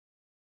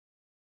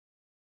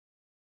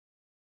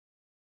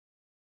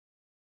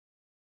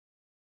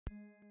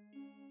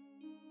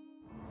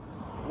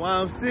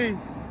YMC,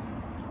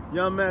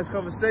 Young Man's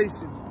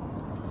Conversation.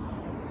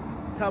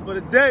 Top of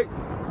the day.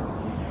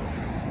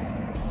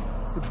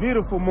 It's a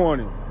beautiful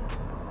morning.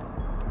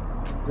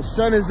 The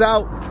sun is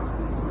out.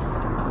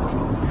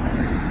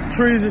 The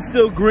trees are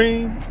still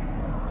green.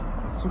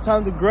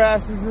 Sometimes the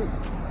grass isn't.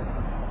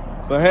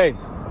 But hey,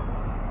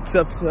 it's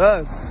up to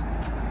us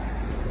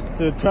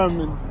to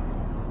determine,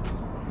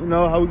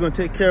 how we're gonna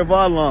take care of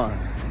our lawn,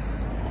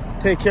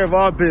 take care of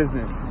our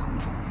business,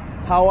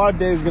 how our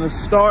day is gonna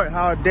start,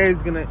 how our day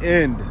is gonna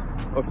end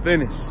or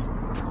finish.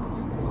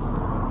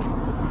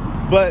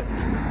 But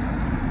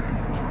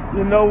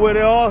you know what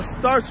it all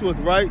starts with,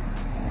 right?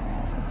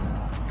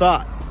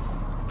 Thought.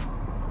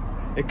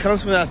 It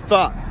comes from that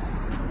thought.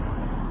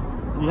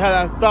 You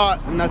have that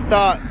thought, and that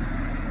thought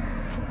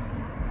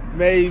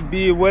may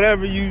be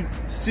whatever you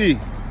see.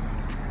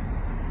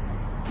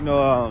 I'm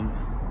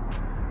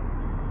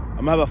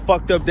gonna have a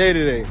fucked up day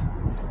today.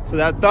 So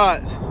that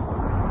thought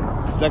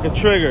is like a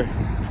trigger.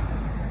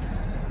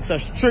 It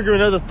starts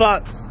triggering other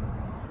thoughts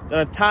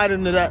that are tied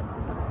into that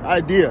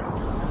idea,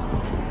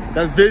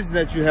 that vision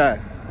that you had.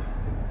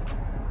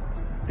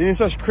 Then it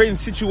starts creating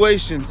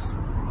situations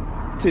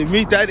to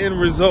meet that end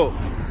result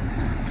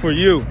for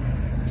you.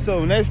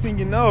 So next thing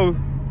you know,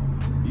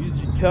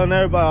 you're telling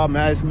everybody, oh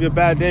man, it's gonna be a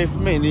bad day for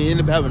me. And then you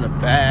end up having a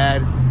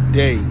bad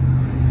day.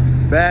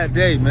 Bad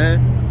day, man.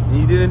 And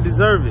you didn't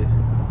deserve it.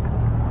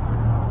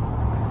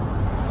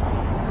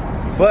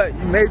 But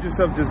you made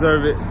yourself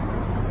deserve it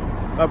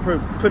by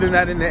putting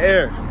that in the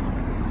air,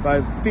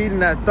 by feeding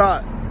that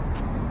thought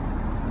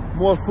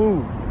more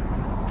food,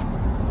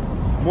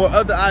 more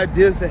other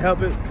ideas to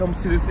help it come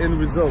to this end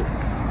result.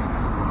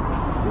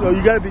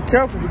 You gotta be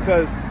careful,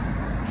 because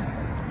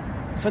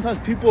sometimes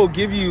people will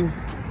give you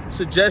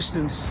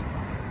suggestions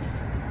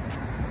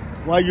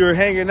while you're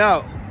hanging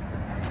out.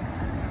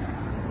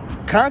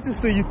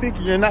 Consciously, you think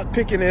you're not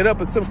picking it up,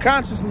 but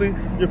subconsciously,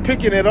 you're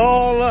picking it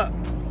all up.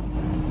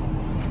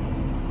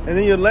 And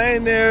then you're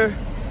laying there,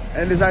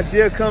 and this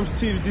idea comes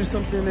to you to do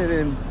something, and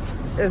then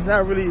it's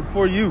not really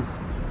for you.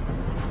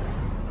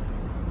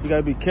 You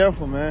gotta be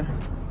careful, man.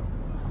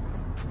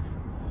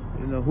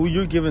 Who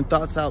you're giving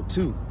thoughts out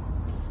to.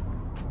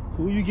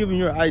 Who are you giving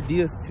your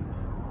ideas to?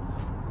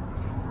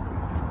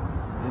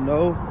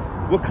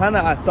 What kind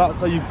of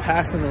thoughts are you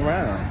passing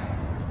around?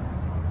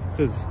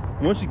 Because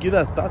once you give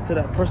that thought to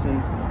that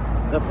person's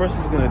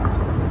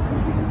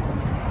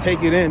gonna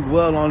take it in,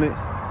 dwell on it,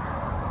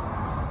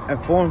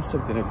 and form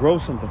something and grow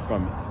something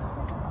from it.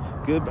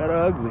 Good, bad, or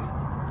ugly.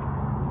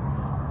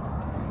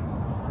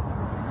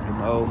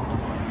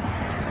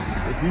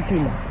 If you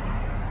can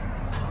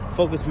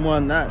focus more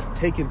on not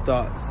taking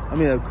thoughts,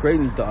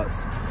 creating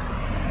thoughts.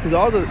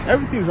 Because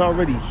everything's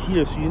already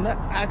here, so you're not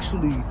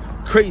actually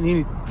creating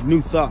any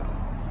new thought.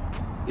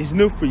 It's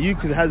new for you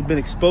because it hasn't been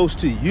exposed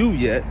to you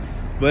yet,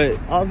 but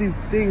all these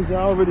things have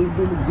already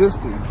been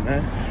existing,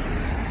 man.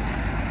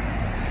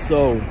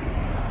 So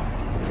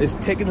it's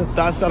taking the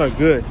thoughts that are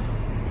good,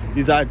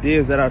 these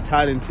ideas that are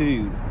tied into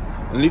you,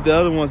 and leave the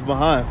other ones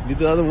behind, leave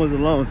the other ones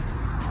alone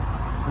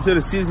until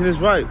the season is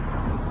right.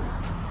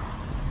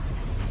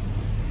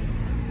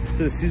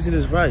 Until the season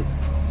is right.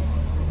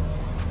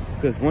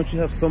 Because once you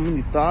have so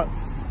many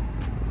thoughts,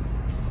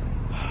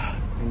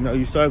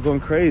 you start going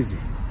crazy.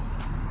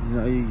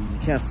 You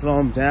can't slow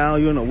them down.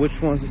 You don't know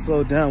which ones to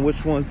slow down,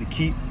 which ones to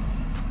keep.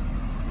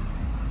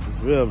 It's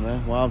real,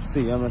 man.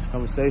 YMC, Young Man's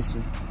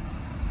Conversation.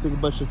 Think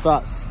about your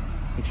thoughts.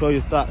 Control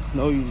your thoughts.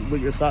 Know what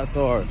your thoughts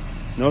are.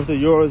 Know if they're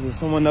yours or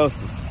someone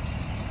else's.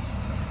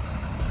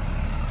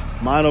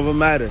 Mind over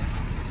matter.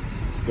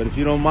 But if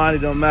you don't mind, it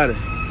don't matter.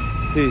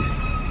 Peace.